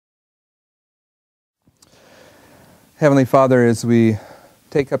Heavenly Father, as we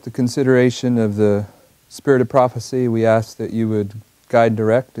take up the consideration of the spirit of prophecy, we ask that you would guide and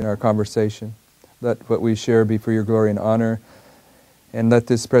direct in our conversation. Let what we share be for your glory and honor, and let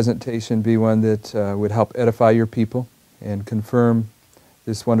this presentation be one that would help edify your people and confirm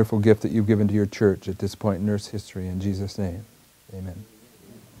this wonderful gift that you've given to your church at this point in Earth's history. In Jesus' name, amen.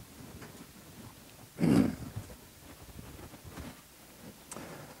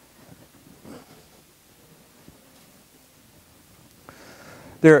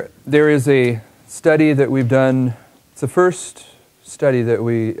 There is a study that we've done. It's the first study that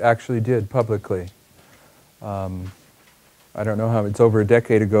we actually did publicly. I don't know how, it's over a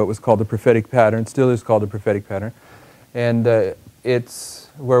decade ago. It was called The Prophetic Pattern. It still is called The Prophetic Pattern. And it's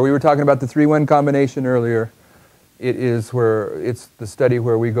where we were talking about the 3-1 combination earlier. It's the study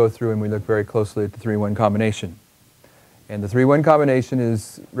where we go through and we look very closely at the 3-1 combination. And the 3-1 combination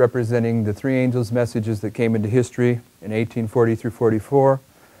is representing the three angels' messages that came into history in 1840 through 44.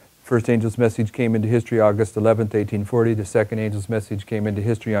 First angel's message came into history August 11th, 1840. The second angel's message came into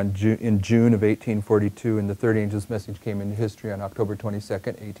history in June of 1842. And the third angel's message came into history on October 22nd,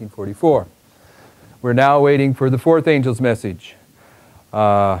 1844. We're now waiting for the fourth angel's message.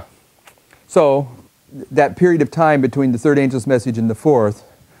 So that period of time between the third angel's message and the fourth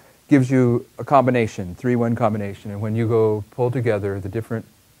gives you a combination, 3-1 combination. And when you go pull together the different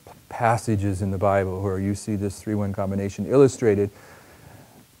passages in the Bible where you see this 3-1 combination illustrated,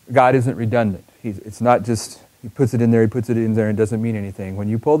 God isn't redundant. It's not just he puts it in there, and it doesn't mean anything. When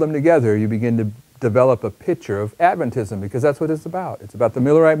you pull them together, you begin to develop a picture of Adventism, because that's what it's about. It's about the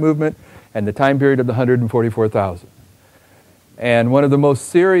Millerite movement and the time period of the 144,000. And one of the most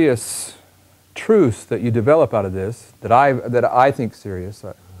serious truths that you develop out of this, that I think serious,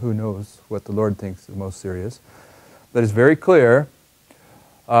 who knows what the Lord thinks is most serious, but it's very clear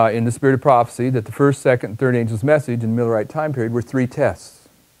in the spirit of prophecy that the first, second, and third angel's message in the Millerite time period were 3 tests.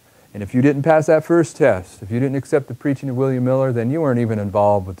 And if you didn't pass that first test, if you didn't accept the preaching of William Miller, then you weren't even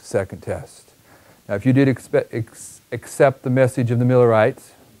involved with the second test. Now, if you did accept the message of the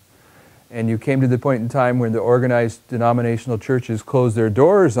Millerites, and you came to the point in time when the organized denominational churches closed their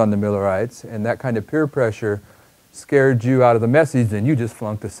doors on the Millerites, and that kind of peer pressure scared you out of the message, then you just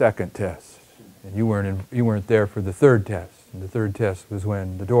flunked the second test. And you weren't there for the third test. And the third test was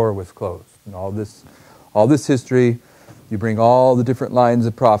when the door was closed. And all this history, you bring all the different lines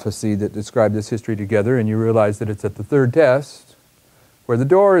of prophecy that describe this history together, and you realize that it's at the third test where the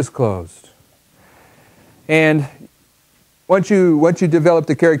door is closed. And once you develop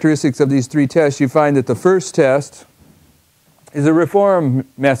the characteristics of these 3 tests, you find that the first test is a reform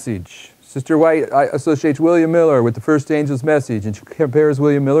message. Sister White associates William Miller with the first angel's message, and she compares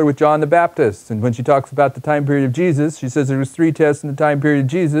William Miller with John the Baptist. And when she talks about the time period of Jesus, she says there was 3 tests in the time period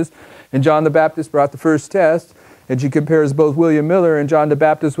of Jesus, and John the Baptist brought the first test. And she compares both William Miller and John the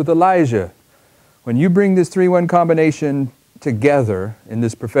Baptist with Elijah. When you bring this 3-1 combination together in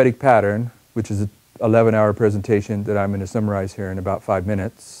this prophetic pattern, which is an 11-hour presentation that I'm going to summarize here in about 5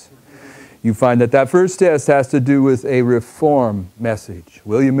 minutes, you find that first test has to do with a reform message.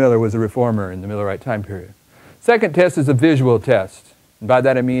 William Miller was a reformer in the Millerite time period. Second test is a visual test. And by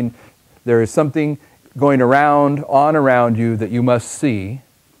that I mean there is something going on around you that you must see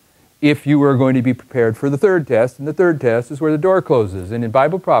if you are going to be prepared for the third test. And the third test is where the door closes. And in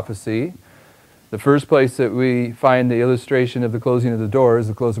Bible prophecy, the first place that we find the illustration of the closing of the doors,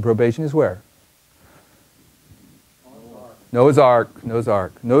 the close of probation, is where? Noah's Ark. Noah's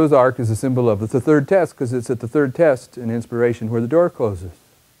Ark. Noah's Ark is a symbol of the third test, because it's at the third test in inspiration where the door closes.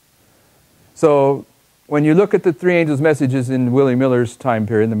 So when you look at the 3 angels' messages in William Miller's time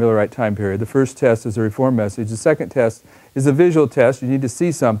period, the Millerite time period, the first test is a reform message. The second test is a visual test. You need to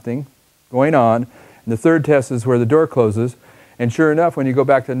see something going on. And the third test is where the door closes. And sure enough, when you go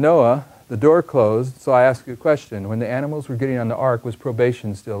back to Noah, the door closed. So I ask you a question. When the animals were getting on the ark, was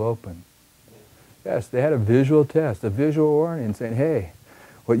probation still open? Yes, they had a visual test, a visual warning saying, hey,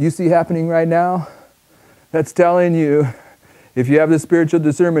 what you see happening right now, that's telling you, if you have the spiritual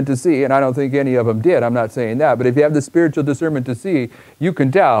discernment to see, and I don't think any of them did, I'm not saying that, but if you have the spiritual discernment to see, you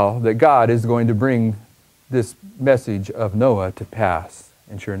can tell that God is going to bring this message of Noah to pass.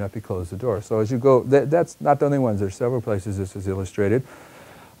 And sure enough, he closed the door. So as you go, that's not the only ones. There's several places this is illustrated.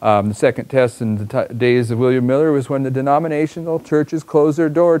 The second test in the days of William Miller was when the denominational churches closed their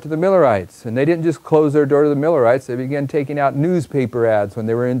door to the Millerites. And they didn't just close their door to the Millerites. They began taking out newspaper ads when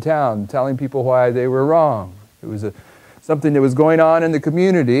they were in town, telling people why they were wrong. It was something that was going on in the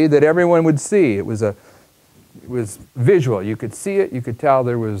community that everyone would see. It was visual. You could see it. You could tell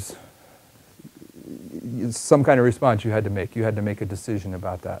there was some kind of response you had to make. You had to make a decision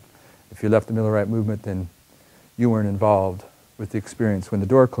about that. If you left the Millerite movement, then you weren't involved with the experience when the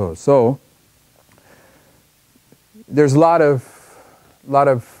door closed. So there's a lot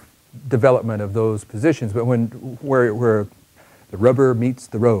of development of those positions, but where the rubber meets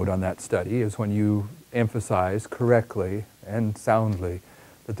the road on that study is when you emphasize correctly and soundly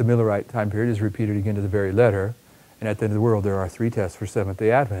that the Millerite time period is repeated again to the very letter, and at the end of the world there are 3 tests for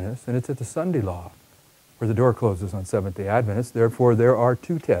Seventh-day Adventists, and it's at the Sunday law where the door closes on Seventh-day Adventists. Therefore, there are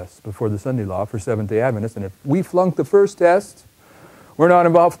 2 tests before the Sunday law for Seventh-day Adventists, and if we flunk the first test, we're not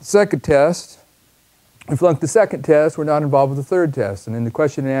involved with the second test. If we flunk the second test, we're not involved with the third test. And in the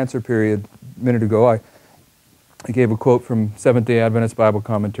question and answer period a minute ago, I gave a quote from Seventh-day Adventist Bible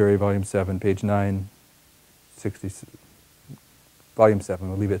Commentary, Volume 7, page 960, Volume 7,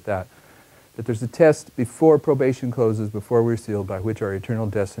 we'll leave it at that. That there's a test before probation closes, before we're sealed, by which our eternal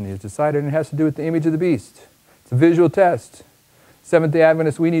destiny is decided, and it has to do with the image of the beast. It's a visual test. Seventh-day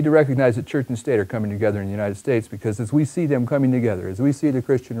Adventists, we need to recognize that church and state are coming together in the United States, because as we see them coming together, as we see the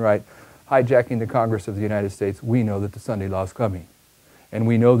Christian right hijacking the Congress of the United States, we know that the Sunday law is coming. And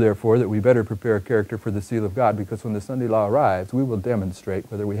we know, therefore, that we better prepare a character for the seal of God, because when the Sunday law arrives, we will demonstrate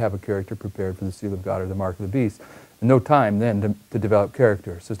whether we have a character prepared for the seal of God or the mark of the beast. And no time then to develop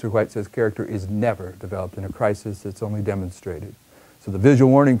character. Sister White says character is never developed in a crisis, it's only demonstrated. So the visual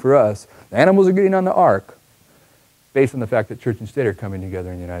warning for us, the animals are getting on the ark based on the fact that church and state are coming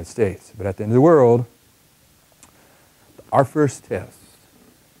together in the United States. But at the end of the world, our first test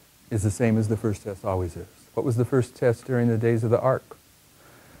is the same as the first test always is. What was the first test during the days of the ark?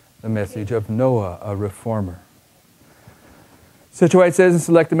 The message of Noah, a reformer. Sister White says in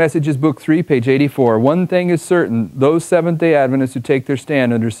Select the Messages, Book 3, page 84, one thing is certain, those Seventh-day Adventists who take their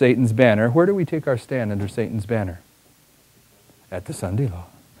stand under Satan's banner, where do we take our stand under Satan's banner? At the Sunday law.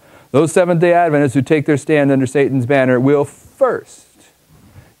 Those Seventh-day Adventists who take their stand under Satan's banner will first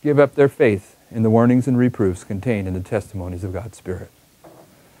give up their faith in the warnings and reproofs contained in the testimonies of God's Spirit.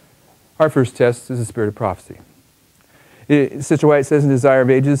 Our first test is the spirit of prophecy. Sister White says in Desire of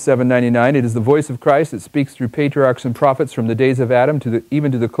Ages 799, it is the voice of Christ that speaks through patriarchs and prophets from the days of Adam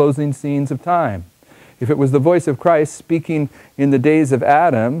even to the closing scenes of time. If it was the voice of Christ speaking in the days of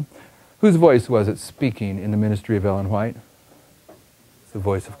Adam, whose voice was it speaking in the ministry of Ellen White? It's the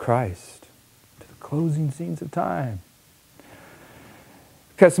voice of Christ to the closing scenes of time.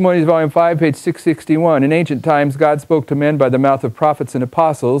 Testimonies, Volume 5, page 661. In ancient times, God spoke to men by the mouth of prophets and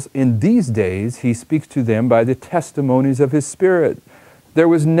apostles. In these days, He speaks to them by the testimonies of His Spirit. There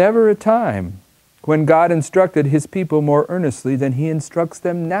was never a time when God instructed His people more earnestly than He instructs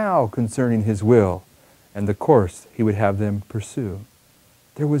them now concerning His will and the course He would have them pursue.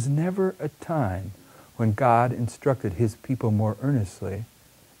 There was never a time when God instructed His people more earnestly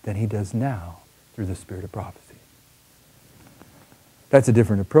than He does now through the spirit of prophecy. That's a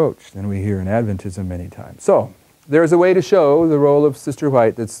different approach than we hear in Adventism many times. So, there's a way to show the role of Sister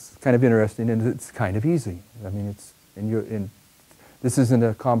White that's kind of interesting, and it's kind of easy. I mean, this isn't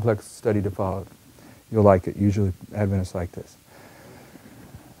a complex study to follow. You'll like it. Usually Adventists like this.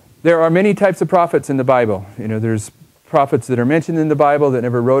 There are many types of prophets in the Bible. You know, there's prophets that are mentioned in the Bible that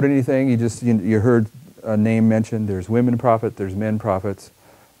never wrote anything. You heard a name mentioned. There's women prophets. There's men prophets.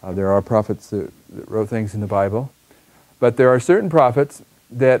 There are prophets that wrote things in the Bible. But there are certain prophets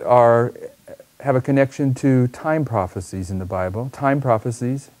that have a connection to time prophecies in the Bible, time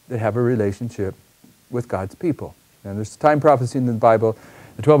prophecies that have a relationship with God's people. And there's time prophecy in the Bible.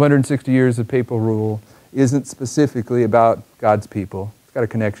 The 1260 years of papal rule isn't specifically about God's people. It's got a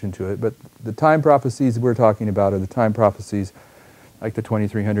connection to it. But the time prophecies we're talking about are the time prophecies like the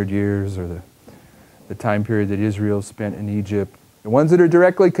 2300 years or the time period that Israel spent in Egypt. The ones that are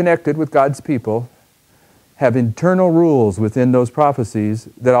directly connected with God's people have internal rules within those prophecies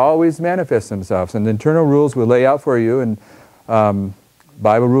that always manifest themselves. And the internal rules we'll lay out for you. And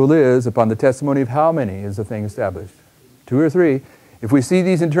Bible rule is, upon the testimony of how many is the thing established? 2 or 3. If we see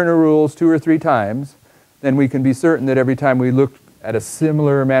these internal rules 2 or 3 times, then we can be certain that every time we look at a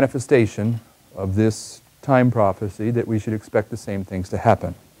similar manifestation of this time prophecy, that we should expect the same things to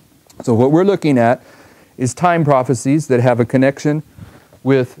happen. So what we're looking at is time prophecies that have a connection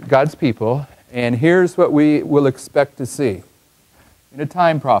with God's people. And here's what we will expect to see. In a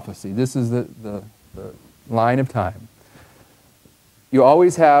time prophecy, this is the line of time. You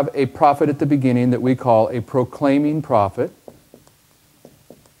always have a prophet at the beginning that we call a proclaiming prophet.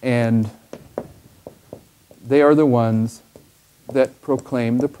 And they are the ones that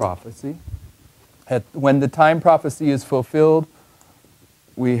proclaim the prophecy. When the time prophecy is fulfilled,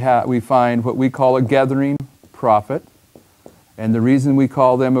 we find what we call a gathering prophet. And the reason we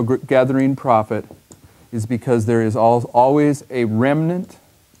call them a gathering prophet is because there is always a remnant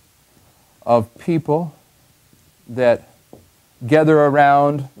of people that gather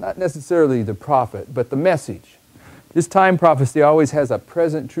around, not necessarily the prophet, but the message. This time prophecy always has a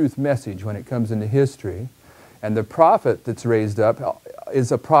present truth message when it comes into history. And the prophet that's raised up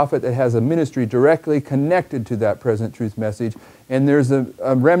is a prophet that has a ministry directly connected to that present truth message. And there's a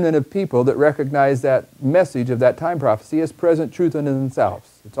remnant of people that recognize that message of that time prophecy as present truth unto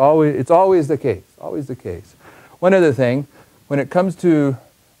themselves. It's always the case, always the case. One other thing, when it comes to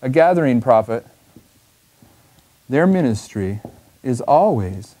a gathering prophet, their ministry is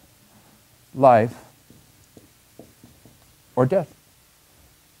always life or death.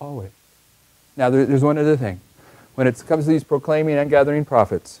 Always. Now, there's one other thing. When it comes to these proclaiming and gathering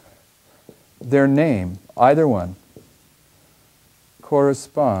prophets, their name, either one,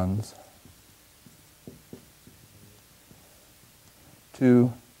 corresponds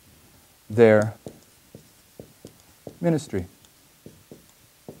to their ministry.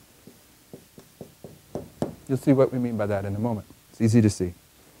 You'll see what we mean by that in a moment. It's easy to see.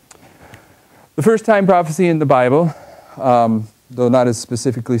 The first time prophecy in the Bible, though not as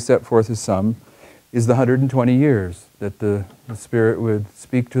specifically set forth as some, is the 120 years that the Spirit would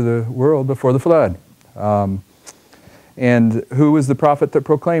speak to the world before the flood. And who was the prophet that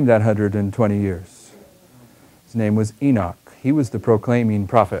proclaimed that 120 years? His name was Enoch. He was the proclaiming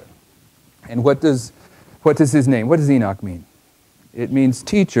prophet. And what does his name, what does Enoch mean? It means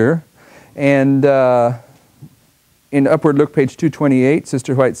teacher. And in Upward Look, page 228,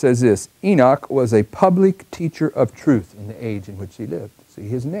 Sister White says this: Enoch was a public teacher of truth in the age in which he lived. See,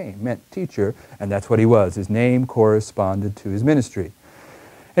 his name meant teacher, and that's what he was. His name corresponded to his ministry.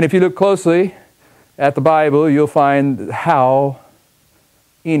 And if you look closely at the Bible, you'll find how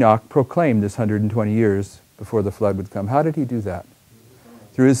Enoch proclaimed this 120 years before the flood would come. How did he do that?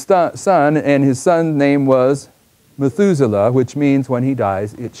 Through his son, and his son's name was Methuselah, which means when he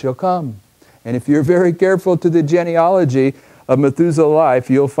dies, it shall come. And if you're very careful to the genealogy of Methuselah's life,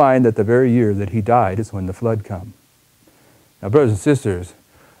 you'll find that the very year that he died is when the flood come. Now, brothers and sisters,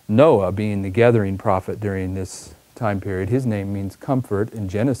 Noah, being the gathering prophet during this time period, his name means comfort, and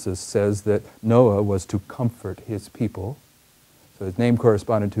Genesis says that Noah was to comfort his people. So his name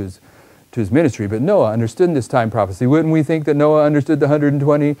corresponded to his ministry. But Noah understood in this time prophecy. Wouldn't we think that Noah understood the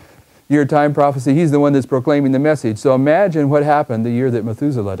 120-year time prophecy? He's the one that's proclaiming the message. So imagine what happened the year that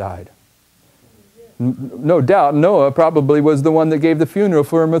Methuselah died. No doubt Noah probably was the one that gave the funeral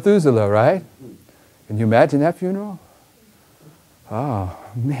for Methuselah, right? Can you imagine that funeral? Oh,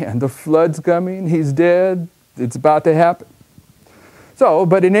 man, the flood's coming. He's dead. It's about to happen. So,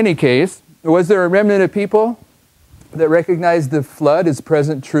 but in any case, was there a remnant of people that recognized the flood as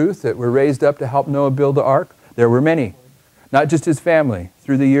present truth, that were raised up to help Noah build the ark? There were many. Not just his family.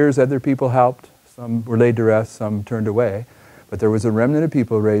 Through the years, other people helped. Some were laid to rest, some turned away. But there was a remnant of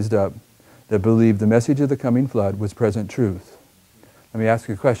people raised up that believed the message of the coming flood was present truth. Let me ask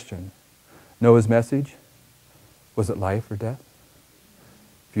you a question. Noah's message, was it life or death?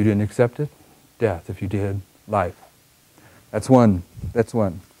 If you didn't accept it, death. If you did, life. That's one. That's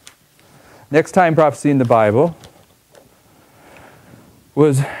one. Next time prophecy in the Bible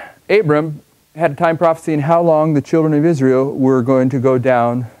was Abram had a time prophecy in how long the children of Israel were going to go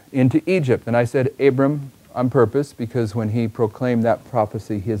down into Egypt. And I said Abram on purpose because when he proclaimed that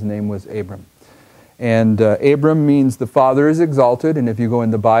prophecy, his name was Abram. And Abram means the Father is exalted. And if you go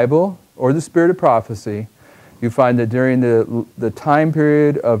in the Bible or the Spirit of prophecy, you find that during the time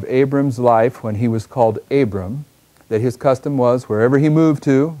period of Abram's life when he was called Abram, that his custom was wherever he moved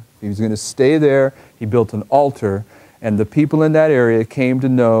to, he was going to stay there, he built an altar, and the people in that area came to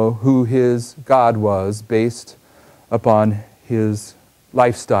know who his God was based upon his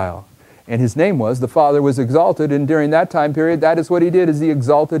lifestyle. And his name was, the Father was exalted, and during that time period, that is what he did, is he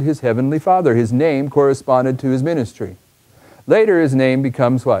exalted his heavenly Father. His name corresponded to his ministry. Later his name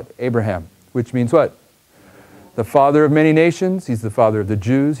becomes what? Abraham, which means what? The father of many nations. He's the father of the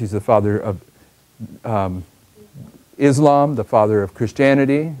Jews. He's the father of Islam, the father of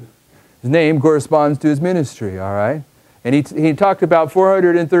Christianity. His name corresponds to his ministry, all right? And he talked about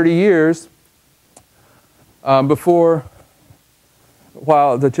 430 years before,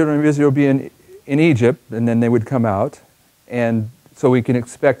 while the children of Israel would be in Egypt, and then they would come out. And so we can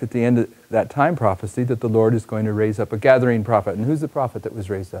expect at the end of that time prophecy that the Lord is going to raise up a gathering prophet. And who's the prophet that was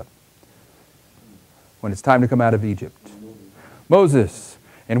raised up when it's time to come out of Egypt? Moses.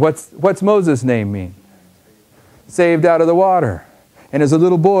 And what's Moses' name mean? Saved out of the water. And as a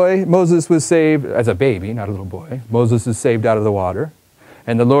little boy, Moses was saved, as a baby, not a little boy, Moses is saved out of the water.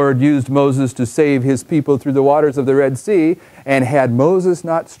 And the Lord used Moses to save his people through the waters of the Red Sea. And had Moses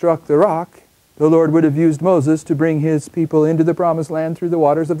not struck the rock, the Lord would have used Moses to bring his people into the promised land through the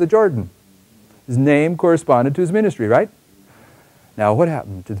waters of the Jordan. His name corresponded to his ministry, right? Now, what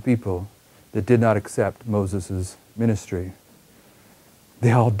happened to the people that did not accept Moses' ministry?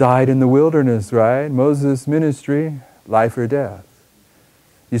 They all died in the wilderness, right? Moses' ministry, life or death.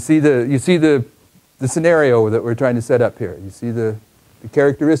 You see the scenario that we're trying to set up here. You see the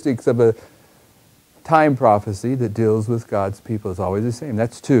characteristics of a time prophecy that deals with God's people is always the same.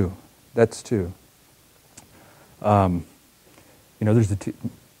 That's two. That's two. There's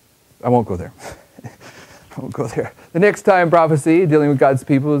I won't go there. I won't go there. The next time prophecy dealing with God's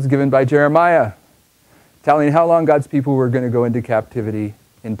people is given by Jeremiah, telling how long God's people were going to go into captivity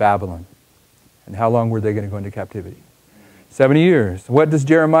in Babylon. And how long were they going to go into captivity? 70 years. What does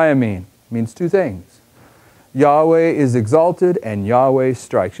Jeremiah mean? It means two things. Yahweh is exalted and Yahweh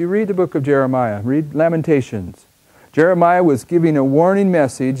strikes. You read the book of Jeremiah, read Lamentations. Jeremiah was giving a warning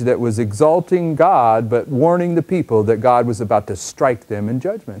message that was exalting God, but warning the people that God was about to strike them in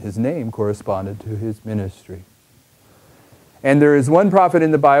judgment. His name corresponded to his ministry. And there is one prophet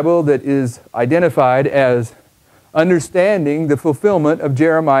in the Bible that is identified as understanding the fulfillment of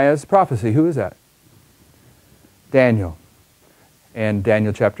Jeremiah's prophecy. Who is that? Daniel. And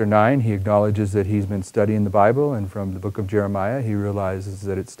Daniel chapter 9, he acknowledges that he's been studying the Bible, and from the book of Jeremiah, he realizes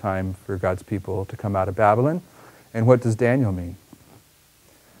that it's time for God's people to come out of Babylon. And what does Daniel mean?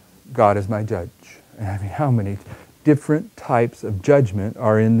 God is my judge. And I mean, how many different types of judgment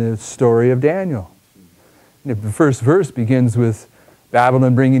are in the story of Daniel? And if the first verse begins with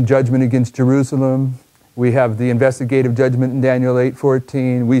Babylon bringing judgment against Jerusalem, we have the investigative judgment in Daniel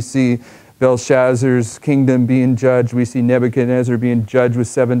 8:14. We see Belshazzar's kingdom being judged. We see Nebuchadnezzar being judged with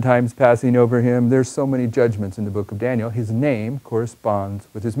 7 times passing over him. There's so many judgments in the book of Daniel. His name corresponds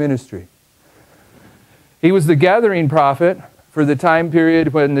with his ministry. He was the gathering prophet for the time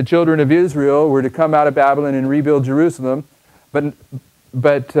period when the children of Israel were to come out of Babylon and rebuild Jerusalem. But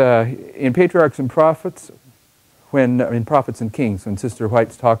in Patriarchs and Prophets, in Prophets and Kings, when Sister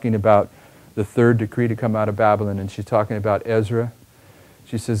White's talking about the third decree to come out of Babylon, and she's talking about Ezra,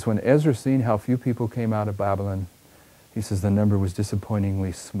 she says, when Ezra seen how few people came out of Babylon, he says the number was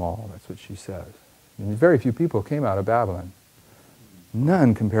disappointingly small. That's what she says. And very few people came out of Babylon.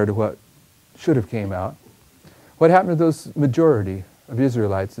 None compared to what should have came out. What happened to those majority of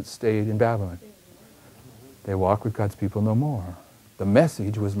Israelites that stayed in Babylon? They walked with God's people no more. The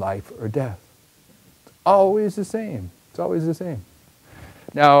message was life or death. It's always the same. It's always the same.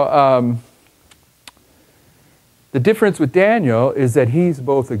 Now, the difference with Daniel is that he's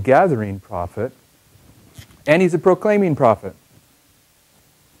both a gathering prophet and he's a proclaiming prophet.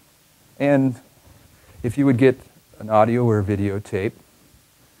 And if you would get an audio or a videotape,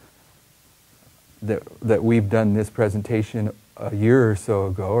 that we've done this presentation a year or so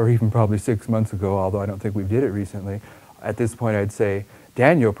ago, or even probably 6 months ago, although I don't think we did it recently, at this point I'd say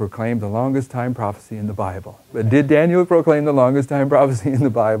Daniel proclaimed the longest time prophecy in the Bible. But did Daniel proclaim the longest time prophecy in the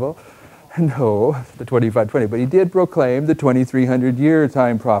Bible? No, the 2520, but he did proclaim the 2300-year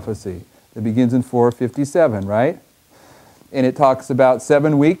time prophecy that begins in 457, right? And it talks about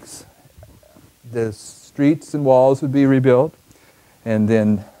 7 weeks, the streets and walls would be rebuilt, and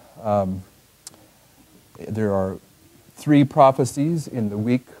then there are 3 prophecies in the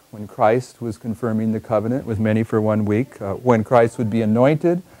week when Christ was confirming the covenant with many for 1 week. When Christ would be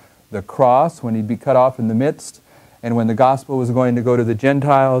anointed, the cross, when he'd be cut off in the midst, and when the gospel was going to go to the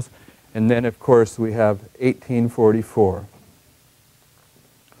Gentiles. And then, of course, we have 1844.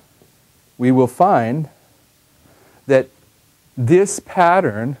 We will find that this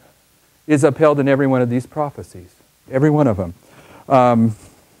pattern is upheld in every one of these prophecies. Every one of them.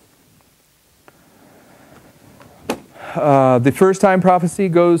 The first time prophecy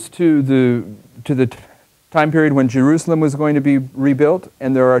goes to the time period when Jerusalem was going to be rebuilt,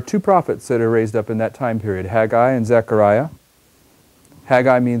 and there are 2 prophets that are raised up in that time period, Haggai and Zechariah.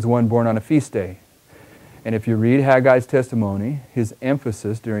 Haggai means one born on a feast day. And if you read Haggai's testimony, his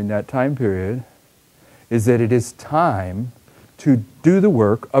emphasis during that time period is that it is time to do the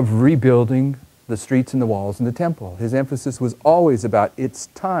work of rebuilding the streets and the walls and the temple. His emphasis was always about its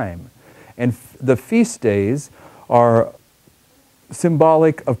time. And the feast days are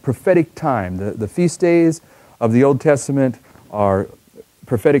symbolic of prophetic time. The feast days of the Old Testament are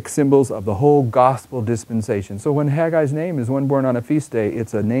prophetic symbols of the whole gospel dispensation. So when Haggai's name is one born on a feast day,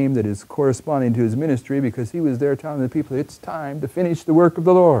 it's a name that is corresponding to his ministry because he was there telling the people it's time to finish the work of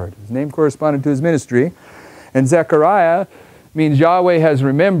the Lord. His name corresponded to his ministry. And Zechariah means Yahweh has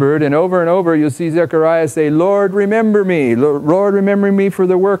remembered, and over you'll see Zechariah say, Lord, remember me. Lord, remember me for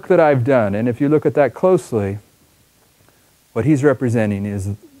the work that I've done. And if you look at that closely, what he's representing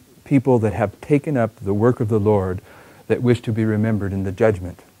is people that have taken up the work of the Lord that wish to be remembered in the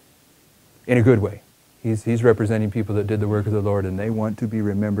judgment. in a good way. He's representing people that did the work of the Lord, and they want to be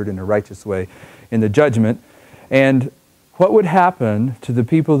remembered in a righteous way in the judgment. And what would happen to the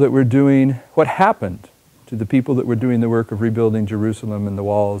people that were doing, what happened to the people that were doing the work of rebuilding Jerusalem and the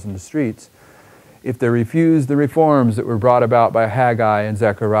walls and the streets if they refused the reforms that were brought about by Haggai and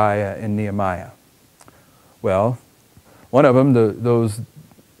Zechariah and Nehemiah? Well, one of them, those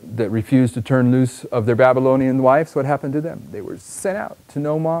that refused to turn loose of their Babylonian wives, what happened to them? They were sent out to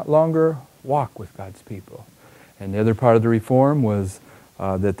no longer walk with God's people. And the other part of the reform was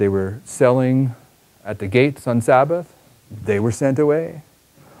that they were selling at the gates on Sabbath. They were sent away.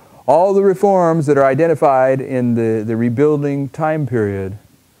 All the reforms that are identified in the rebuilding time period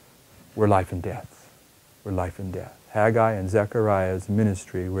were life and death. Were life and death. Haggai and Zechariah's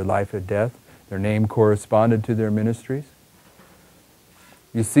ministry were life and death. Their name corresponded to their ministries.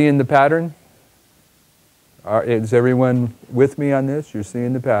 You seeing the pattern? Is everyone with me on this? You're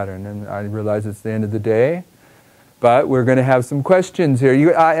seeing the pattern, and I realize it's the end of the day, but we're going to have some questions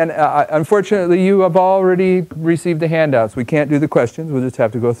here. Unfortunately, you have already received the handouts. We can't do the questions. We'll just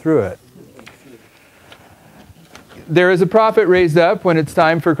have to go through it. There is a prophet raised up when it's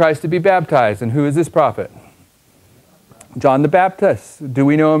time for Christ to be baptized. And who is this prophet? John the Baptist. Do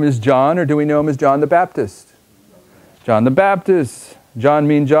we know him as John, or do we know him as John the Baptist? John the Baptist. John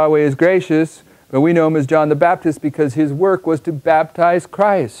means Yahweh is gracious. But we know him as John the Baptist because his work was to baptize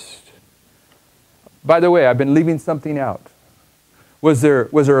Christ. By the way, I've been leaving something out. Was there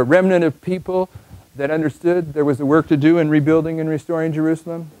a remnant of people that understood there was a work to do in rebuilding and restoring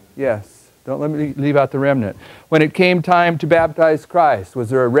Jerusalem? Yes. Don't let me leave out the remnant. When it came time to baptize Christ, was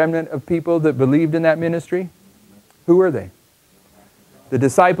there a remnant of people that believed in that ministry? Who were they? The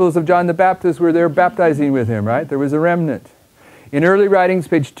disciples of John the Baptist were there baptizing with him, right? There was a remnant. In early writings,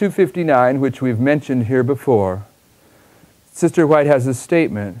 page 259, which we've mentioned here before, Sister White has a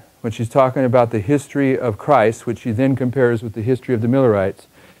statement when she's talking about the history of Christ, which she then compares with the history of the Millerites.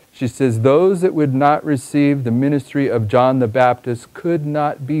 She says, those that would not receive the ministry of John the Baptist could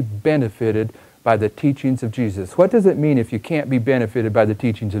not be benefited by the teachings of Jesus. What does it mean if you can't be benefited by the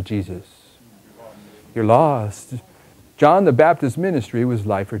teachings of Jesus? You're lost. John the Baptist's ministry was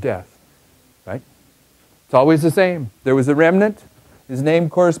life or death, right? It's always the same. There was a remnant. His name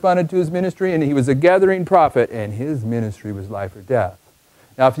corresponded to his ministry, and he was a gathering prophet, and his ministry was life or death.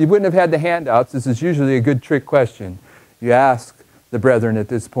 Now, if you wouldn't have had the handouts, this is usually a good trick question. You ask the brethren at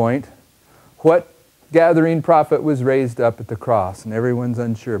this point, what gathering prophet was raised up at the cross? And everyone's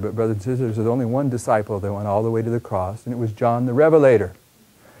unsure, but brothers and sisters, there's only one disciple that went all the way to the cross, and it was John the Revelator.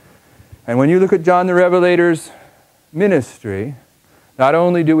 And when you look at John the Revelator's ministry, not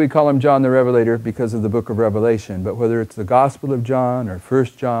only do we call him John the Revelator because of the book of Revelation, but whether it's the Gospel of John, or 1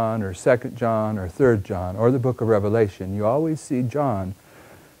 John, or 2 John, or 3 John, or the book of Revelation, you always see John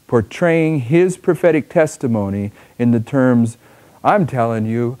portraying his prophetic testimony in the terms, I'm telling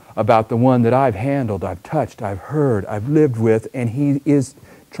you about the one that I've handled, I've touched, I've heard, I've lived with, and he is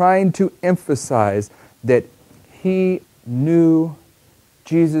trying to emphasize that he knew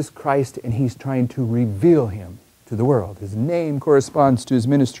Jesus Christ and he's trying to reveal him to the world. His name corresponds to his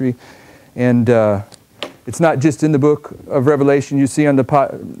ministry, and it's not just in the book of Revelation. You see on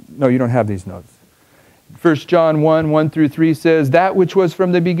the no, you don't have these notes. 1 John 1 through 3 says, that which was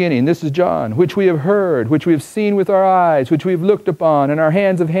from the beginning, this is John, which we have heard, which we have seen with our eyes, which we have looked upon, and our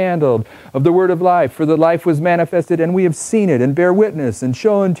hands have handled, of the word of life. For the life was manifested, and we have seen it, and bear witness, and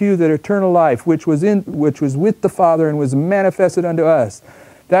show unto you that eternal life, which was with the Father, and was manifested unto us.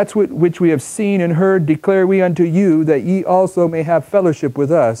 That's which we have seen and heard, declare we unto you, that ye also may have fellowship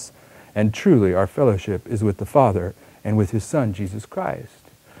with us. And truly our fellowship is with the Father and with his Son, Jesus Christ.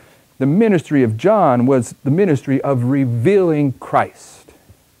 The ministry of John was the ministry of revealing Christ.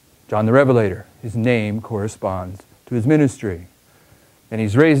 John the Revelator, his name corresponds to his ministry. And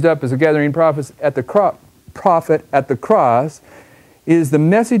he's raised up as a gathering prophet at the cross. Is the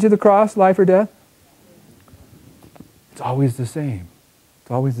message of the cross life or death? It's always the same.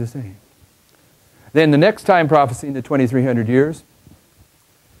 Always the same. Then the next time prophecy in the 2300 years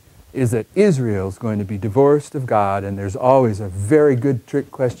is that Israel's going to be divorced of God, and there's always a very good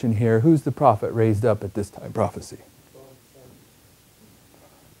trick question here. Who's the prophet raised up at this time prophecy?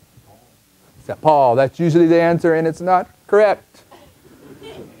 Is that Paul? That's usually the answer, and it's not correct.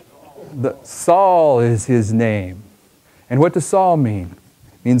 Saul is his name. And what does Saul mean?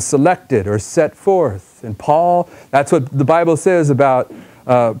 It means selected or set forth. And Paul, that's what the Bible says about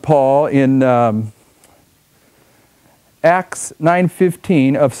Paul in Acts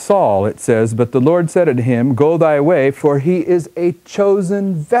 9:15 of Saul. It says, but the Lord said unto him, go thy way, for he is a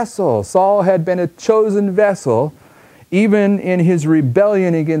chosen vessel. Saul had been a chosen vessel Even in his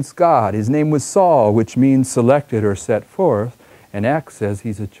rebellion against God, his name was Saul, which means selected or set forth. And Acts says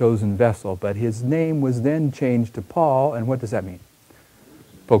he's a chosen vessel. But his name was then changed to Paul. And what does that mean?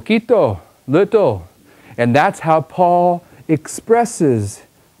 Poquito, little. And that's how Paul expresses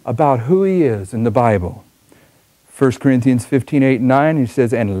about who he is in the Bible. 1 Corinthians 15, 8, and 9, he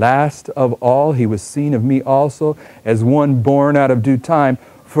says, and last of all, he was seen of me also as one born out of due time,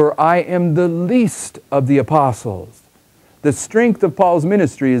 for I am the least of the apostles. The strength of Paul's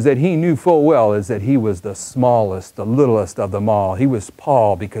ministry is that he knew full well is that he was the smallest, the littlest of them all. He was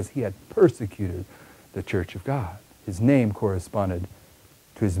Paul because he had persecuted the church of God. His name corresponded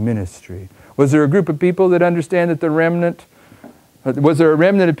to his ministry. Was there a group of people that understand that the remnant, was there a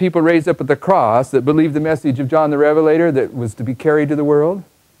remnant of people raised up at the cross that believed the message of John the Revelator that was to be carried to the world?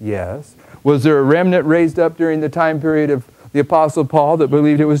 Yes. Was there a remnant raised up during the time period of the Apostle Paul that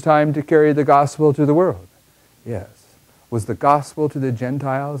believed it was time to carry the gospel to the world? Yes. Was the gospel to the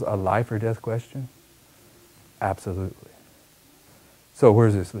Gentiles a life or death question? Absolutely. So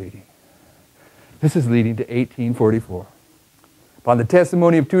where's this leading? This is leading to 1844. Upon the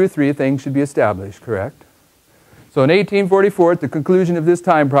testimony of two or three, things should be established, correct? So in 1844, at the conclusion of this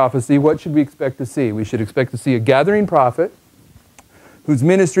time prophecy, what should we expect to see? We should expect to see a gathering prophet whose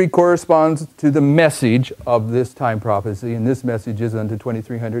ministry corresponds to the message of this time prophecy, and this message is unto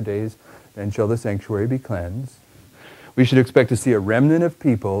 2300 days, then shall the sanctuary be cleansed. We should expect to see a remnant of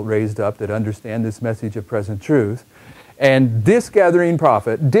people raised up that understand this message of present truth. And this gathering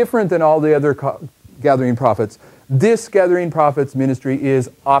prophet, different than all the other gathering prophets, this gathering prophet's ministry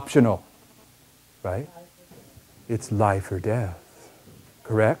is optional, right? It's life or death,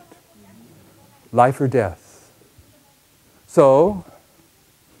 correct? Life or death. So,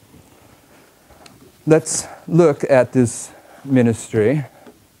 let's look at this ministry.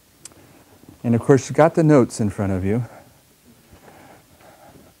 And of course, you got the notes in front of you.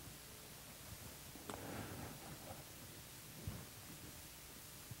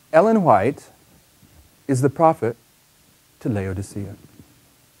 Ellen White is the prophet to Laodicea.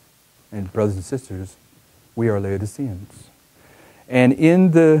 And brothers and sisters, we are Laodiceans. And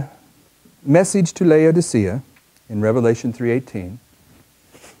in the message to Laodicea, in Revelation 3:18,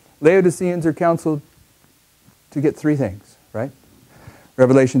 Laodiceans are counseled to get three things, right?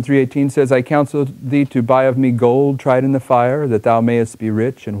 Revelation 3:18 says, I counsel thee to buy of me gold tried in the fire, that thou mayest be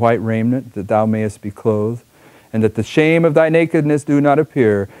rich, and white raiment, that thou mayest be clothed, and that the shame of thy nakedness do not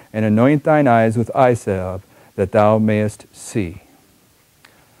appear, and anoint thine eyes with eye salve, that thou mayest see.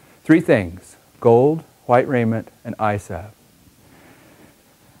 Three things: gold, white raiment, and eye salve.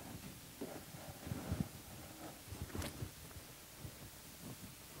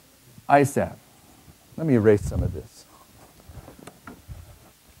 Eye salve. Let me erase some of this.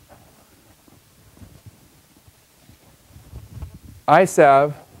 Eye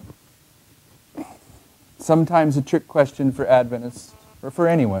salve, sometimes a trick question for Adventists, or for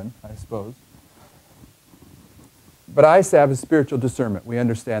anyone, I suppose. But eye salve is spiritual discernment. We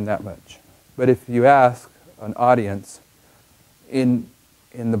understand that much. But if you ask an audience in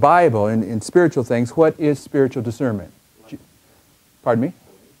the Bible, in spiritual things, what is spiritual discernment? Pardon me?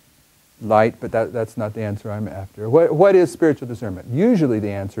 Light, but that's not the answer I'm after. What is spiritual discernment? Usually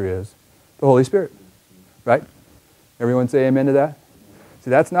the answer is the Holy Spirit, right? Everyone say amen to that? See,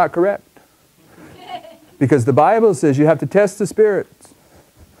 that's not correct. Because the Bible says you have to test the spirits.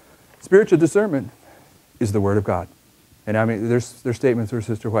 Spiritual discernment is the Word of God. And I mean, there's statements where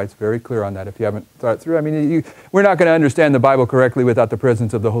Sister White's very clear on that if you haven't thought it through. I mean, we're not going to understand the Bible correctly without the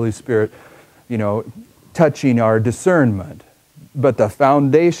presence of the Holy Spirit, touching our discernment. But the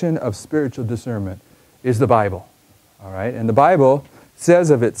foundation of spiritual discernment is the Bible. All right? And the Bible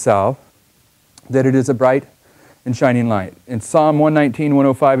says of itself that it is a bright and shining light. In Psalm 119,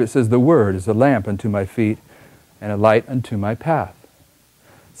 105, it says, the Word is a lamp unto my feet and a light unto my path.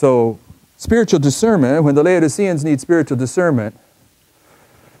 So, spiritual discernment, when the Laodiceans need spiritual discernment,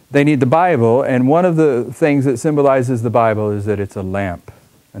 they need the Bible, and one of the things that symbolizes the Bible is that it's a lamp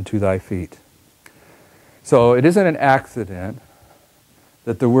unto thy feet. So, it isn't an accident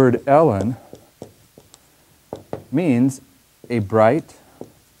that the word Ellen means a bright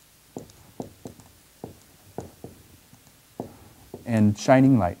and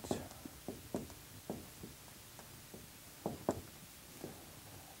shining light.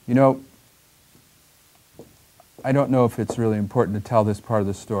 I don't know if it's really important to tell this part of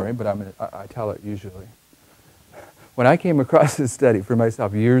the story, but I tell it usually. When I came across this study for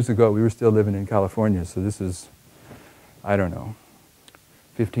myself years ago, we were still living in California, so this is,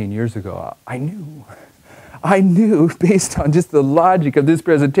 15 years ago. I I knew, based on just the logic of this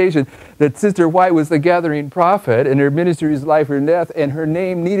presentation, that Sister White was the gathering prophet, and her ministry is life or death, and her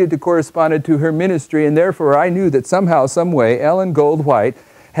name needed to correspond to her ministry, and therefore I knew that somehow, some way, Ellen Gold White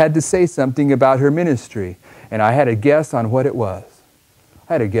had to say something about her ministry. And I had a guess on what it was.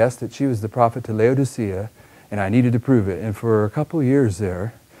 I had a guess that she was the prophet to Laodicea, and I needed to prove it. And for a couple of years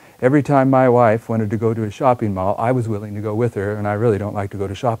there, every time my wife wanted to go to a shopping mall, I was willing to go with her, and I really don't like to go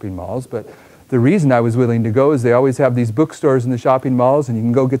to shopping malls, but the reason I was willing to go is they always have these bookstores in the shopping malls, and you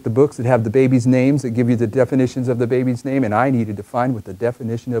can go get the books that have the babies' names, that give you the definitions of the baby's name, and I needed to find what the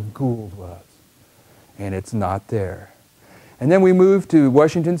definition of Gould was. And it's not there. And then we moved to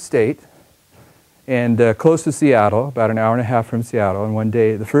Washington State, and close to Seattle, about an hour and a half from Seattle, and one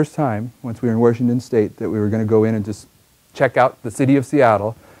day, the first time, once we were in Washington State, that we were going to go in and just check out the city of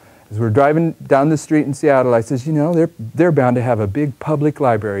Seattle. As we're driving down the street in Seattle, I says, you know, they're bound to have a big public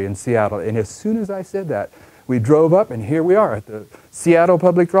library in Seattle. And as soon as I said that, we drove up, and here we are at the Seattle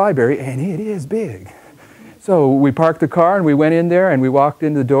Public Library, and it is big. So we parked the car, and we went in there, and we walked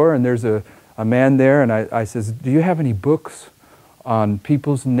in the door, and there's a man there, and I says, do you have any books on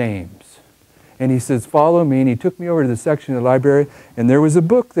people's names? And he says, follow me, and he took me over to the section of the library, and there was a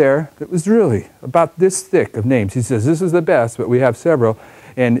book there that was really about this thick of names. He says, this is the best, but we have several.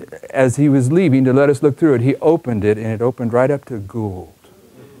 And as he was leaving to let us look through it, he opened it, and it opened right up to Gould.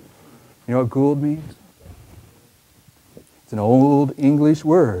 You know what Gould means? It's an old English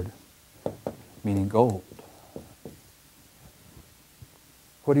word meaning gold.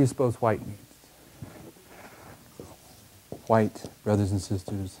 What do you suppose white means? White, brothers and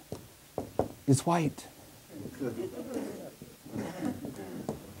sisters, is white.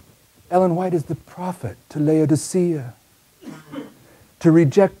 Ellen White is the prophet to Laodicea. To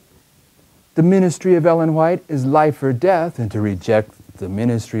reject the ministry of Ellen White is life or death, and to reject the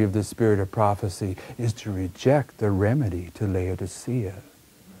ministry of the Spirit of prophecy is to reject the remedy to Laodicea.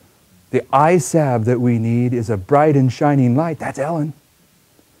 The eye salve that we need is a bright and shining light. That's Ellen.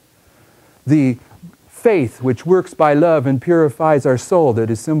 The faith which works by love and purifies our soul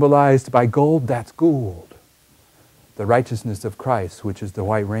that is symbolized by gold, that's Gould. The righteousness of Christ, which is the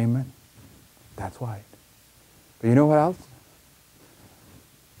white raiment, that's white. But you know what else?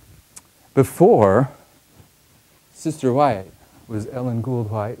 Before Sister White was Ellen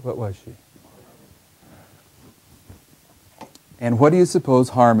Gould White, what was she? And what do you suppose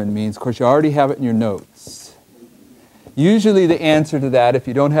Harmon means? Of course, you already have it in your notes. Usually the answer to that, if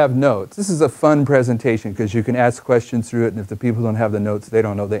you don't have notes, this is a fun presentation because you can ask questions through it, and if the people don't have the notes, they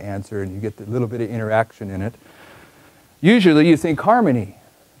don't know the answer, and you get a little bit of interaction in it. Usually you think harmony,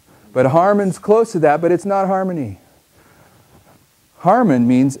 but Harmon's close to that, but it's not harmony. Harmon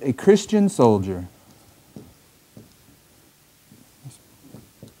means a Christian soldier.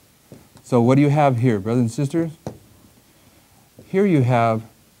 So what do you have here, brothers and sisters? Here you have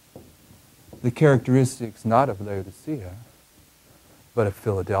the characteristics not of Laodicea, but of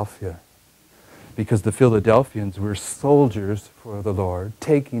Philadelphia. Because the Philadelphians were soldiers for the Lord,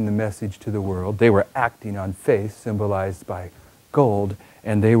 taking the message to the world. They were acting on faith, symbolized by gold,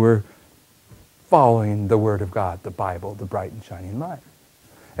 and they were following the Word of God, the Bible, the bright and shining light.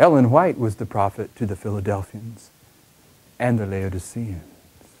 Ellen White was the prophet to the Philadelphians and the Laodiceans.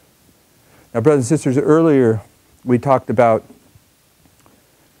 Now, brothers and sisters, earlier we talked about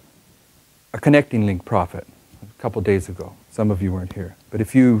a connecting link prophet a couple days ago. Some of you weren't here. But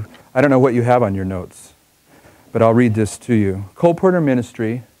if you, I don't know what you have on your notes, but I'll read this to you. Cole Porter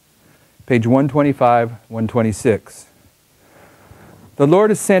Ministry, page 125, 126. The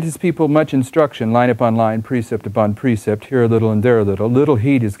Lord has sent His people much instruction, line upon line, precept upon precept, here a little and there a little. Little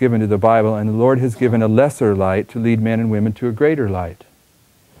heed is given to the Bible, and the Lord has given a lesser light to lead men and women to a greater light.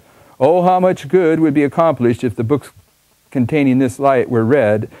 Oh, how much good would be accomplished if the books containing this light were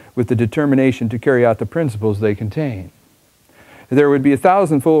read with the determination to carry out the principles they contain. There would be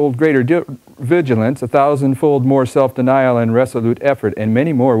 1,000-fold greater vigilance, 1,000-fold more self-denial and resolute effort, and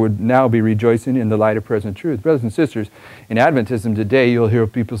many more would now be rejoicing in the light of present truth. Brothers and sisters, in Adventism today, you'll hear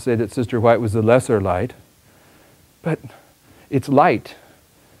people say that Sister White was the lesser light, but it's light.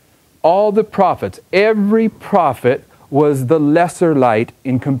 All the prophets, every prophet was the lesser light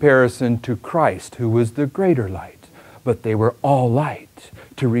in comparison to Christ, who was the greater light. But they were all light.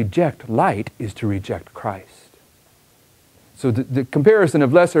 To reject light is to reject Christ. So the comparison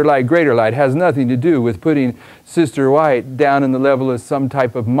of lesser light, greater light has nothing to do with putting Sister White down in the level as some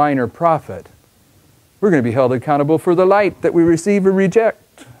type of minor prophet. We're going to be held accountable for the light that we receive or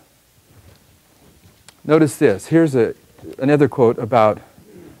reject. Notice this. Here's another quote about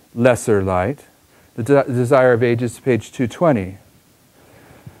lesser light. The Desire of Ages, page 220.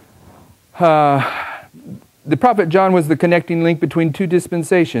 The prophet John was the connecting link between two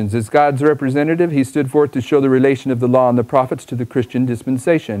dispensations. As God's representative, he stood forth to show the relation of the law and the prophets to the Christian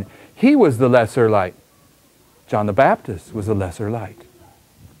dispensation. He was the lesser light. John the Baptist was a lesser light.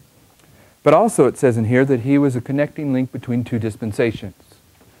 But also it says in here that he was a connecting link between two dispensations.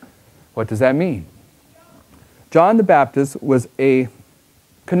 What does that mean? John the Baptist was a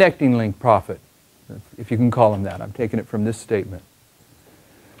connecting link prophet, if you can call him that. I'm taking it from this statement.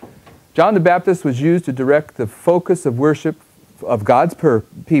 John the Baptist was used to direct the focus of worship of God's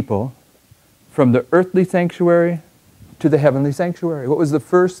people from the earthly sanctuary to the heavenly sanctuary. What was the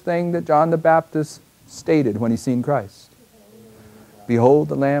first thing that John the Baptist stated when he seen Christ? Behold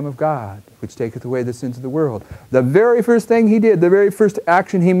the Lamb of God, which taketh away the sins of the world. The very first thing he did, the very first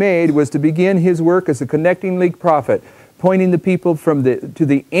action he made was to begin his work as a connecting link prophet, pointing the people to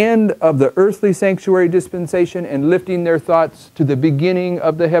the end of the earthly sanctuary dispensation and lifting their thoughts to the beginning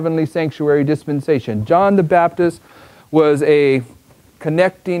of the heavenly sanctuary dispensation. John the Baptist was a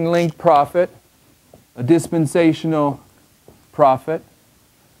connecting link prophet, a dispensational prophet,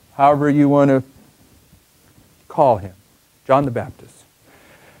 however you want to call him. John the Baptist.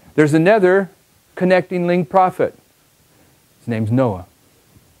 There's another connecting link prophet. His name's Noah.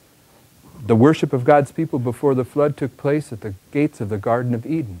 The worship of God's people before the flood took place at the gates of the Garden of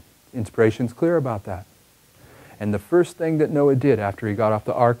Eden. Inspiration's clear about that. And the first thing that Noah did after he got off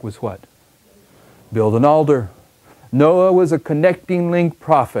the ark was what? Build an altar. Noah was a connecting link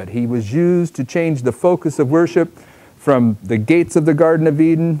prophet. He was used to change the focus of worship from the gates of the Garden of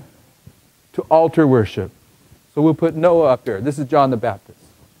Eden to altar worship. So we'll put Noah up there. This is John the Baptist.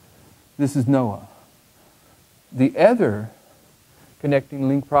 This is Noah. The other connecting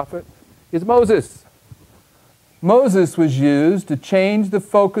link prophet is Moses. Moses was used to change the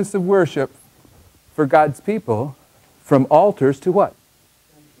focus of worship for God's people from altars to what?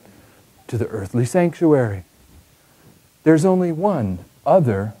 To the earthly sanctuary. There's only one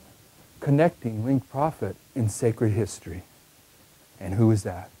other connecting link prophet in sacred history. And who is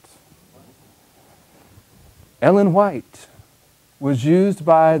that? Ellen White was used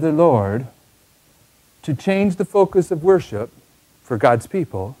by the Lord to change the focus of worship for God's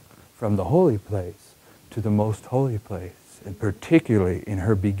people from the holy place to the most holy place. And particularly in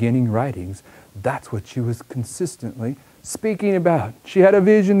her beginning writings, that's what she was consistently speaking about. She had a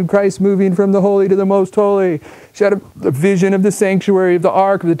vision of Christ moving from the holy to the most holy. She had a vision of the sanctuary, of the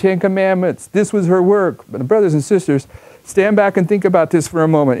ark, of the Ten Commandments. This was her work. But brothers and sisters, stand back and think about this for a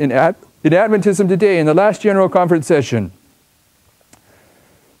moment. In Adventism today, in the last General Conference session,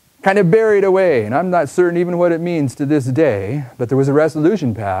 kind of buried away, and I'm not certain even what it means to this day, but there was a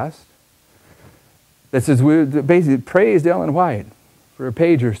resolution passed that says we basically praised Ellen White for a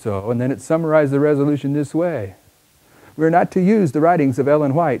page or so, and then it summarized the resolution this way. We're not to use the writings of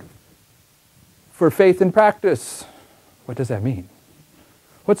Ellen White for faith and practice. What does that mean?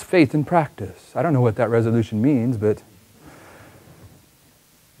 What's faith and practice? I don't know what that resolution means, but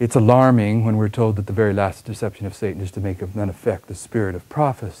it's alarming when we're told that the very last deception of Satan is to make of none effect the spirit of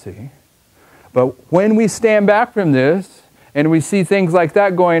prophecy. But when we stand back from this, and we see things like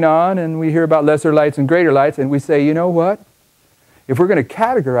that going on, and we hear about lesser lights and greater lights, and we say, you know what? If we're going to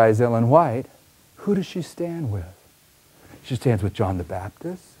categorize Ellen White, who does she stand with? She stands with John the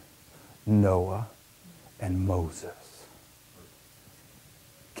Baptist, Noah, and Moses.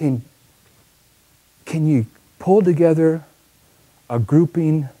 Can you pull together a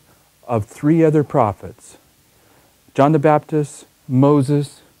grouping of three other prophets, John the Baptist,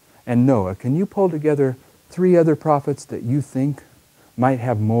 Moses, and Noah? Can you pull together three other prophets that you think might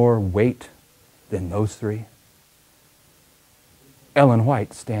have more weight than those three? Ellen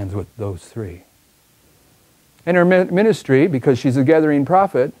White stands with those three. And her ministry, because she's a gathering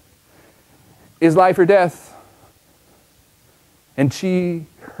prophet, is life or death. And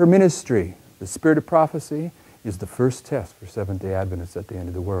her ministry, the spirit of prophecy, is the first test for Seventh-day Adventists at the end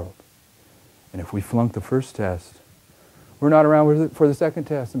of the world. And if we flunk the first test, we're not around for the second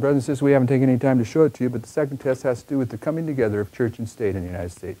test. And brothers and sisters, we haven't taken any time to show it to you, but the second test has to do with the coming together of church and state in the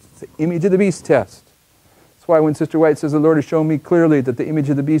United States. It's the image of the beast test. That's why when Sister White says, the Lord has shown me clearly that the image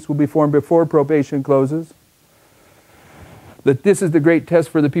of the beast will be formed before probation closes, that this is the great test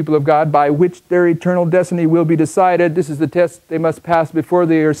for the people of God by which their eternal destiny will be decided. This is the test they must pass before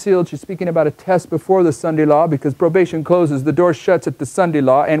they are sealed. She's speaking about a test before the Sunday law, because probation closes, the door shuts at the Sunday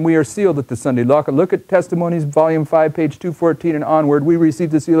law, and we are sealed at the Sunday law. Look at Testimonies, Volume 5, page 214 and onward. We receive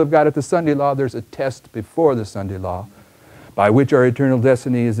the seal of God at the Sunday law. There's a test before the Sunday law by which our eternal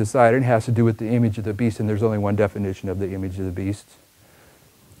destiny is decided. It has to do with the image of the beast, and there's only one definition of the image of the beast.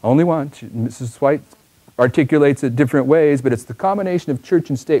 Only one. Mrs. White articulates it different ways, but it's the combination of church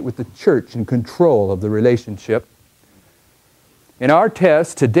and state with the church in control of the relationship. And our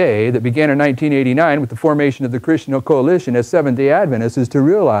test today, that began in 1989 with the formation of the Christian Coalition as Seventh-day Adventists, is to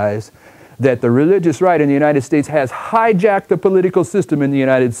realize that the religious right in the United States has hijacked the political system in the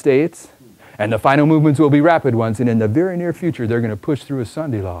United States, and the final movements will be rapid ones, and in the very near future they're going to push through a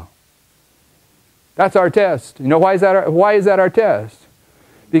Sunday law. That's our test. You know, why is that our test?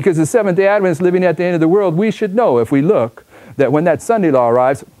 Because as Seventh-day Adventists living at the end of the world, we should know, if we look, that when that Sunday law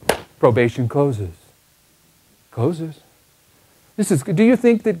arrives, probation closes. Closes. Do you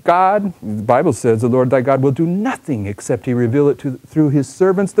think that God, the Bible says, the Lord thy God will do nothing except He reveal it through His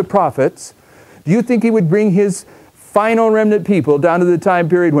servants, the prophets? Do you think He would bring His final remnant people down to the time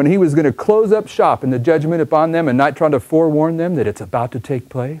period when He was going to close up shop in the judgment upon them and not try to forewarn them that it's about to take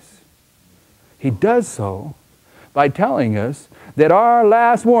place? He does so by telling us that our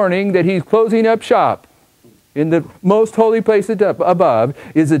last warning that He's closing up shop in the most holy place above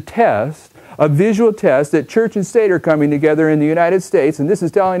is a test, a visual test that church and state are coming together in the United States, and this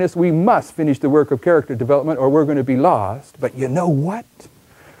is telling us we must finish the work of character development or we're going to be lost. But you know what?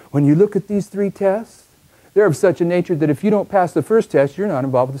 When you look at these three tests, they're of such a nature that if you don't pass the first test, you're not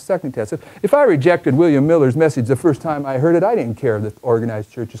involved with the second test. If I rejected William Miller's message the first time I heard it, I didn't care that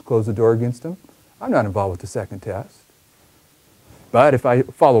organized churches closed the door against him. I'm not involved with the second test. But if I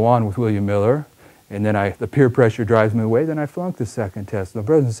follow on with William Miller, and then the peer pressure drives me away, then I flunk the second test. Now,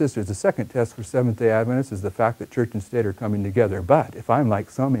 brothers and sisters, the second test for Seventh-day Adventists is the fact that church and state are coming together. But if I'm like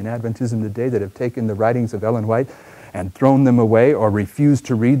some in Adventism today that have taken the writings of Ellen White and thrown them away or refused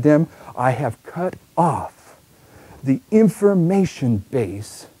to read them, I have cut off the information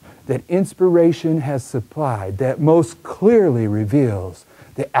base that inspiration has supplied that most clearly reveals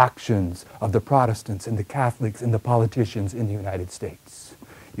the actions of the Protestants and the Catholics and the politicians in the United States.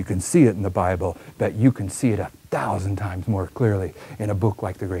 You can see it in the Bible, but you can see it 1,000 times more clearly in a book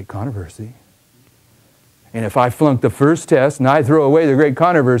like The Great Controversy. And if I flunk the first test and I throw away The Great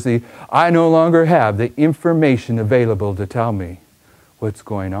Controversy, I no longer have the information available to tell me what's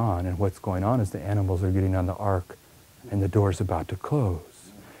going on. And what's going on is the animals are getting on the ark and the door's about to close.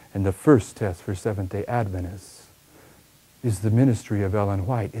 And the first test for Seventh-day Adventists is the ministry of Ellen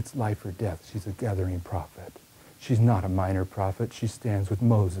White. It's life or death. She's a gathering prophet. She's not a minor prophet. She stands with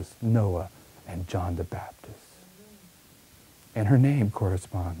Moses, Noah, and John the Baptist. And her name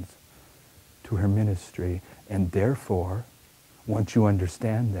corresponds to her ministry. And therefore, once you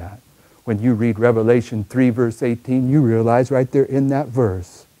understand that, when you read Revelation 3, verse 18, you realize right there in that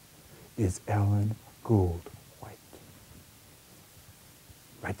verse is Ellen Gould White.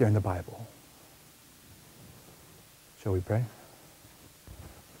 Right there in the Bible. Shall we pray?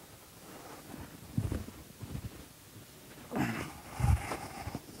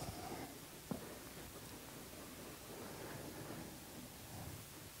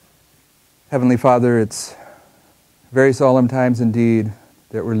 Heavenly Father, it's very solemn times indeed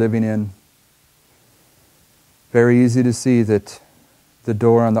that we're living in. Very easy to see that the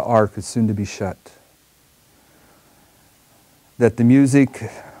door on the ark is soon to be shut. That the music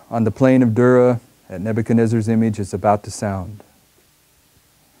on the plain of Dura at Nebuchadnezzar's image is about to sound.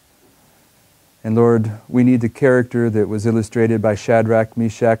 And Lord, we need the character that was illustrated by Shadrach,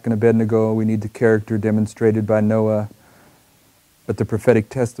 Meshach, and Abednego. We need the character demonstrated by Noah. But the prophetic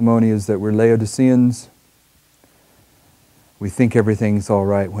testimony is that we're Laodiceans. We think everything's all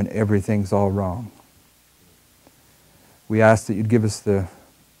right when everything's all wrong. We ask that you'd give us the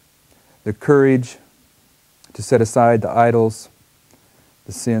courage to set aside the idols,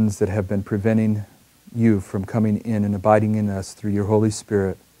 the sins that have been preventing you from coming in and abiding in us through your Holy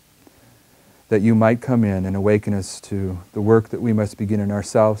Spirit, that you might come in and awaken us to the work that we must begin in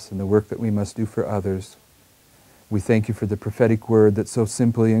ourselves and the work that we must do for others. We thank you for the prophetic word that so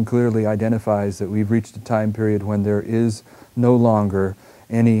simply and clearly identifies that we've reached a time period when there is no longer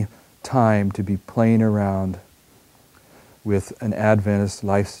any time to be playing around with an Adventist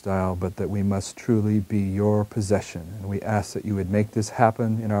lifestyle, but that we must truly be your possession. And we ask that you would make this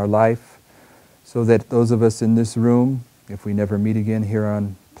happen in our life so that those of us in this room, if we never meet again here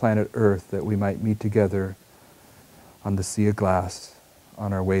on planet Earth, that we might meet together on the sea of glass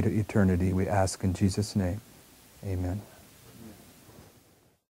on our way to eternity. We ask in Jesus' name. Amen.